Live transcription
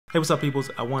Hey, what's up, peoples?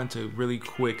 I wanted to really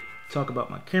quick talk about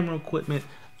my camera equipment.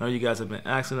 I know you guys have been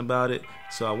asking about it,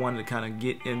 so I wanted to kind of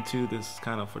get into this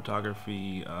kind of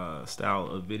photography style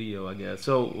of video, I guess.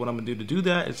 So what I'm gonna do to do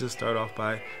that is just start off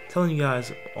by telling you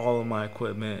guys all of my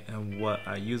equipment and what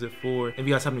I use it for. If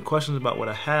you guys have any questions about what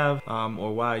I have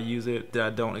or why I use it that I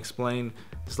don't explain,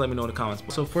 just let me know in the comments.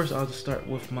 So first, I'll just start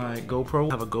with my GoPro.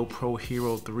 I have a GoPro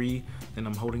Hero 3 and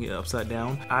I'm holding it upside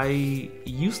down. I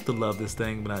used to love this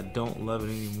thing, but I don't love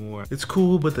it anymore. It's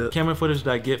cool, but the camera footage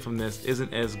that I get from this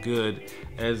isn't as good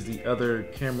as the other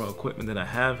camera equipment that I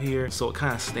have here. So it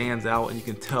kind of stands out and you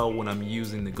can tell when I'm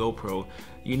using the GoPro.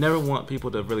 You never want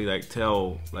people to really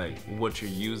tell what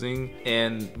you're using,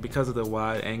 and because of the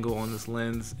wide angle on this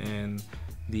lens and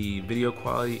the video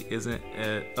quality isn't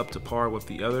up to par with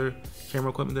the other camera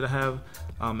equipment that I have,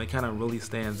 it kind of really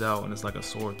stands out and it's like a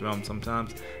sore thumb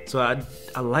sometimes. So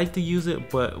I like to use it,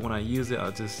 but when I use it,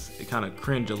 it kind of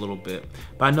cringe a little bit.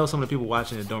 But I know some of the people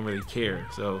watching it don't really care,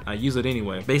 so I use it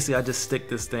anyway. Basically, I just stick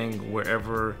this thing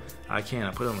wherever I can.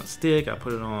 I put it on a stick, I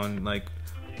put it on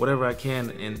whatever I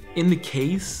can, and in the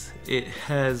case, it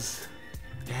has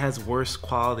worse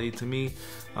quality to me,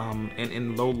 and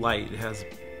in low light, it has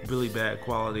really bad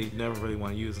quality. Never really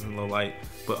want to use it in low light,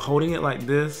 but holding it like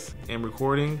this and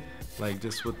recording,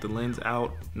 just with the lens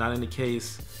out, not in the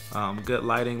case, good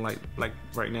lighting like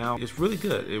right now, it's really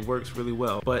good. It works really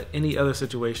well, but any other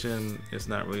situation, it's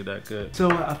not really that good. So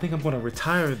I think I'm going to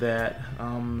retire that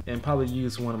and probably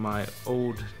use one of my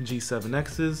old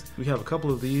G7Xs. We have a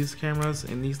couple of these cameras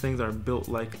and these things are built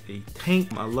like a tank.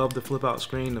 I love the flip out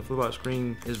screen. The flip out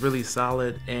screen is really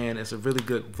solid and it's a really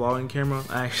good vlogging camera.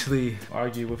 I actually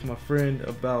argued with my friend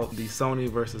about the Sony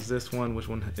versus this one, which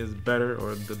one is better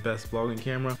or the best vlogging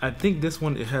camera. I think this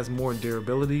one, it has more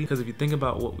durability, because if you think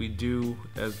about what we do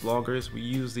as vloggers, we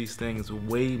use these things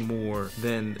way more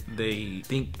than they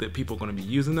think that people are going to be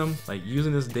using them.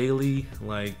 Using this daily,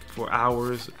 for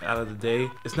hours out of the day,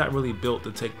 it's not really built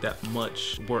to take that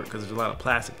much work because there's a lot of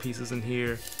plastic pieces in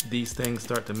here. These things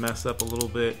start to mess up a little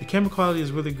bit. The camera quality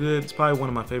is really good. It's probably one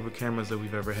of my favorite cameras that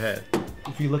we've ever had.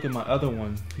 If you look at my other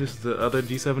one, this is the other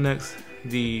G7X.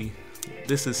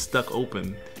 This is stuck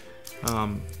open.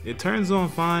 It turns on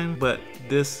fine, but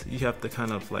this, you have to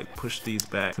kind of push these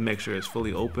back to make sure it's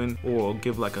fully open, or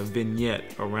give a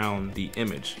vignette around the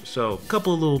image. So a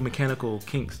couple of little mechanical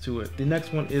kinks to it. The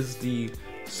next one is the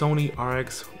Sony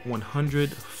RX100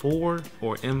 4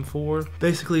 or M4.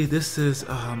 Basically, this is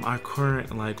our current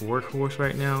workhorse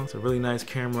right now. It's a really nice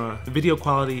camera. The video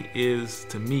quality is,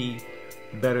 to me,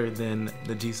 better than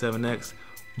the G7X,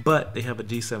 but they have a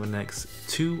G7X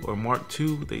 2 or Mark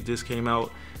II. They just came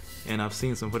out, and I've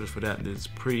seen some footage for that. It's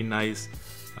pretty nice.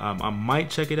 I might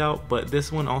check it out, but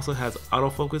this one also has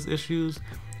autofocus issues.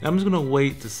 I'm just gonna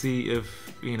wait to see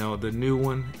if the new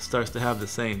one starts to have the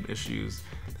same issues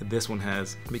that this one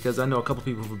has, because I know a couple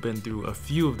people who've been through a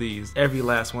few of these. Every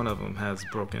last one of them has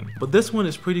broken, but this one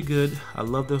is pretty good. I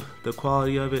love the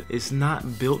quality of it. It's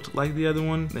not built like the other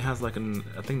one. It has I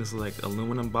think this is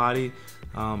aluminum body.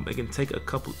 It can take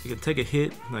a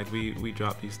hit. We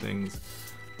drop these things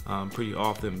pretty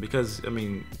often, because I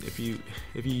mean, if you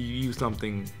use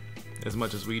something as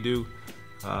much as we do,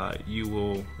 you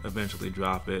will eventually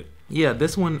drop it. Yeah,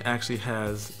 this one actually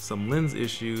has some lens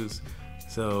issues,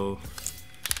 so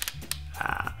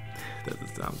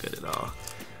doesn't sound good at all.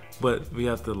 But we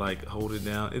have to hold it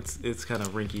down. It's kind of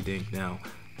rinky dink now,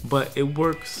 but it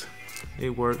works. It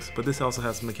works. But this also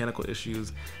has some mechanical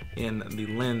issues in the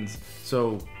lens.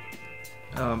 So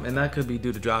and that could be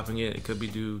due to dropping it. It could be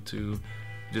due to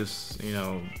just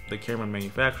the camera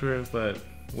manufacturer, but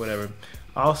whatever.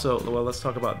 Also, well, let's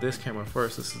talk about this camera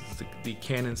first. This is the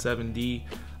Canon 7D.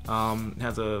 It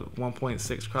has a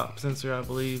 1.6 crop sensor, I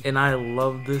believe, and I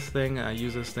love this thing. I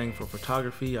use this thing for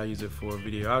photography. I use it for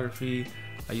videography.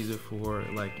 I use it for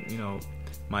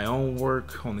my own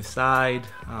work on the side,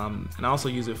 and I also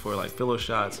use it for filler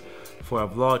shots for a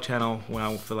vlog channel when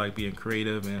I feel like being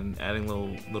creative and adding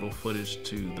little footage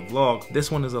to the vlog. This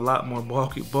one is a lot more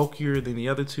bulkier than the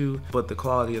other two, but the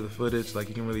quality of the footage, you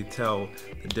can really tell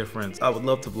the difference. I would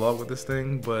love to vlog with this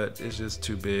thing, but it's just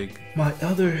too big. My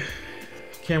other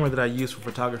camera that I use for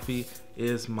photography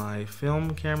is my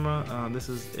film camera. This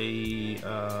is a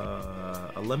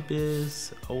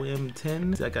Olympus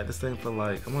OM10. I got this thing for I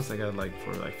want to say I got it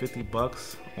for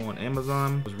 $50 on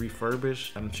Amazon. It was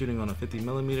refurbished. I'm shooting on a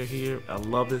 50mm here. I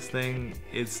love this thing.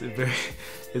 It's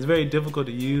very difficult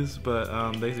to use, but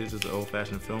basically it's just an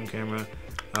old-fashioned film camera.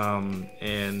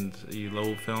 And you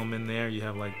load film in there. You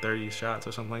have 30 shots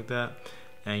or something like that,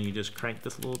 and you just crank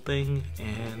this little thing.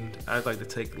 And I like to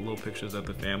take little pictures of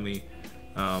the family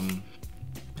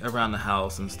around the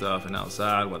house and stuff and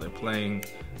outside while they're playing.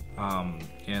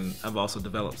 And I've also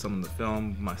developed some of the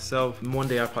film myself. One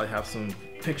day I'll probably have some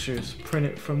pictures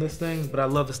printed from this thing, but I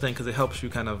love this thing because it helps you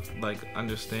kind of like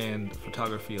understand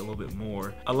photography a little bit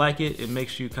more. I like it. It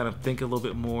makes you kind of think a little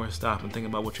bit more, stop and think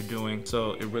about what you're doing.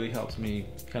 So it really helps me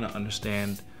kind of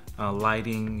understand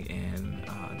lighting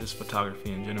and just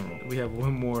photography in general. We have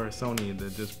one more Sony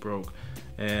that just broke,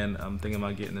 and I'm thinking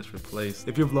about getting this replaced.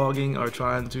 If you're vlogging or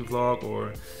trying to vlog,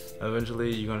 or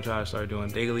eventually you're gonna try to start doing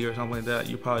daily or something like that,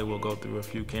 you probably will go through a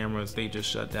few cameras. They just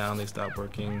shut down, they stop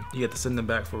working. You have to send them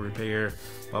back for repair,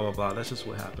 blah, blah, blah. That's just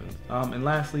what happens. And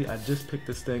lastly, I just picked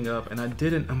this thing up and I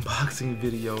did an unboxing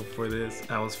video for this.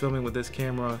 I was filming with this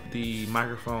camera. The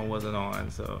microphone wasn't on,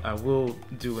 so I will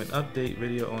do an update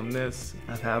video on this.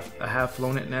 I have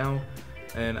flown it now,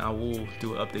 and I will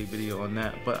do an update video on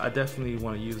that, but I definitely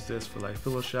want to use this for like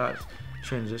filler shots,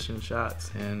 transition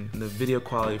shots, and the video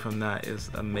quality from that is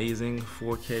amazing.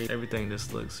 4K, everything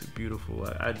just looks beautiful.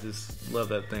 I just love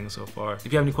that thing so far. If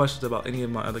you have any questions about any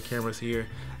of my other cameras here,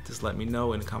 just let me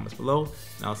know in the comments below,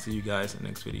 and I'll see you guys in the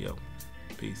next video.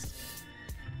 Peace.